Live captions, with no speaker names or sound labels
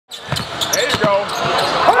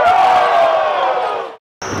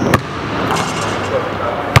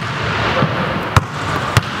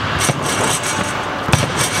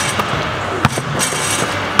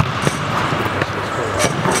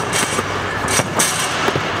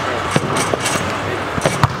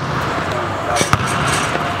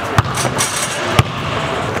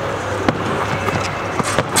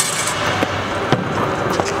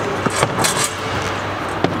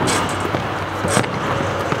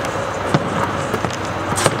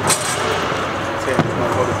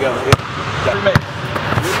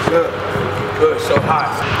Good. Good. So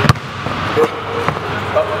high. Good.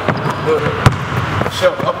 Up. Good.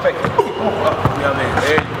 Show. Up fake. Up. You know what I mean?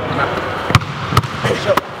 There you go. Nice.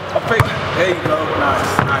 Show. Up fake. There you go.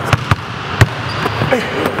 Nice. Nice. Good.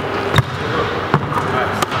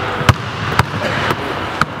 Nice.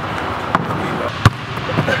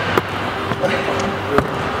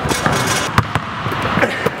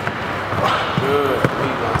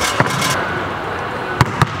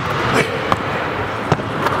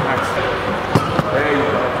 There you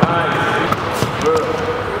go. Good.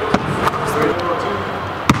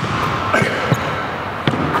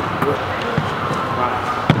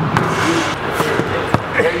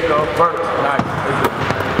 There you go. Perfect. Nice.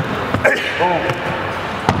 Boom.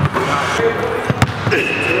 Nice.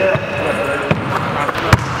 Yeah.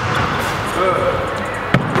 Good.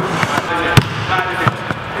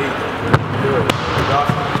 Good.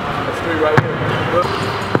 That's three right here. Good.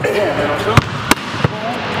 Yeah, man.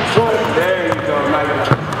 There you go. Nice.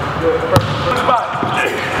 Good. Perfect. Good spot.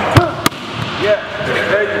 Yeah.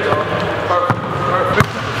 There you go. Perfect. Perfect.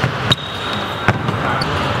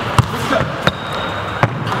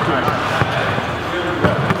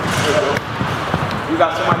 You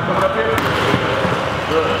got somebody coming up here?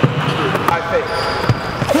 Good. High face.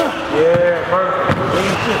 Yeah, perfect.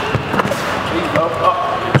 He's up, up.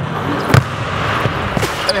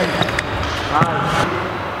 Hey. Nice.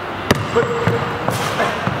 Quick. Hey.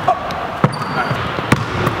 Up. Nice.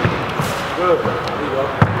 Good. There you go.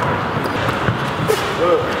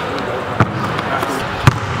 Good. There you go. Nice.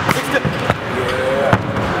 Fix it. Yeah.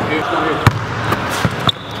 Here's the here.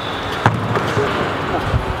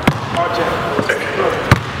 Arch it. Good.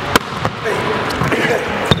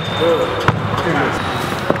 Nice.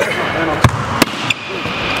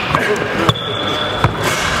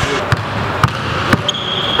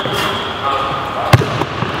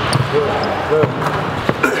 Good.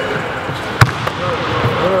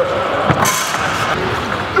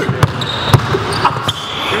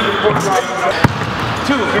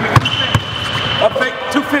 Two. Give me up fake.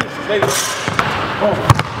 Two finishes. There you go. Oh.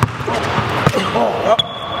 Oh. Up.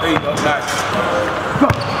 There you go. Nice.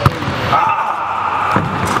 Ah.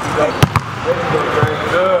 There you go, Dre.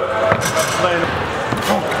 Good. Playing.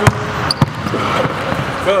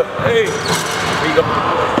 Good. Hey. There you go.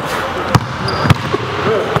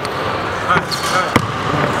 Good. Nice. Nice.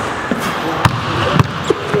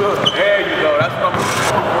 Good. There you go. That's what I'm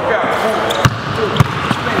work out. 1, 2.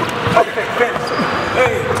 Okay, finish.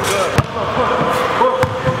 Hey. Good.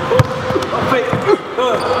 Okay. Good.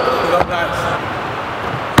 Good. Nice.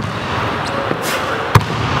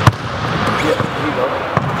 Yeah. There you go.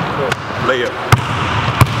 Good. Layup.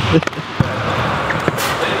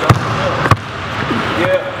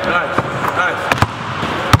 Yeah, nice, nice.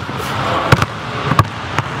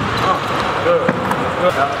 Oh, good,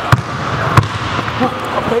 good.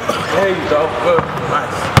 Okay, there you go, good,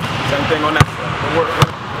 nice. Same thing on that side, good work.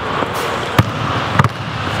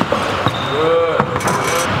 Good.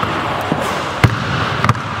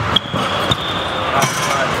 Nice,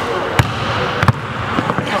 nice.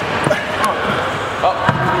 Up,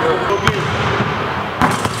 good, good.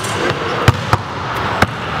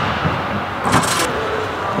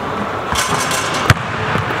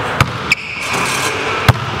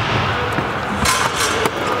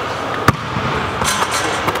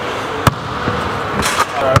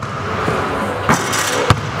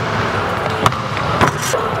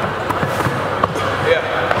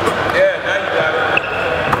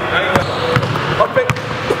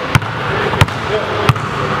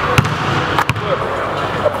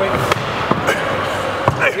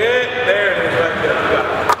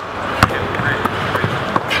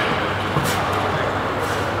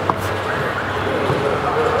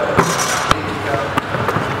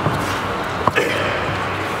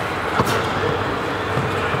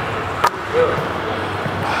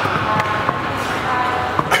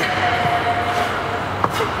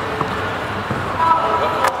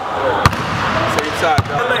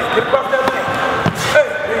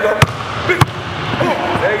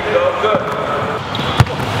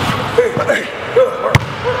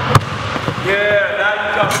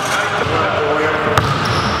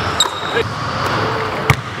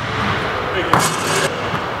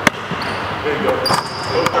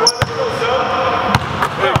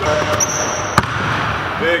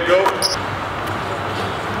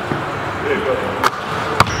 Good. Good.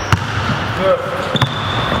 Work.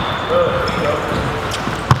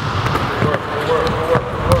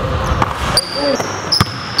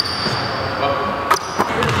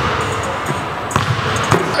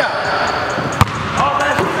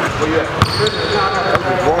 Where you at?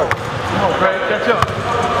 Come on, Craig, catch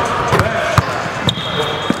up.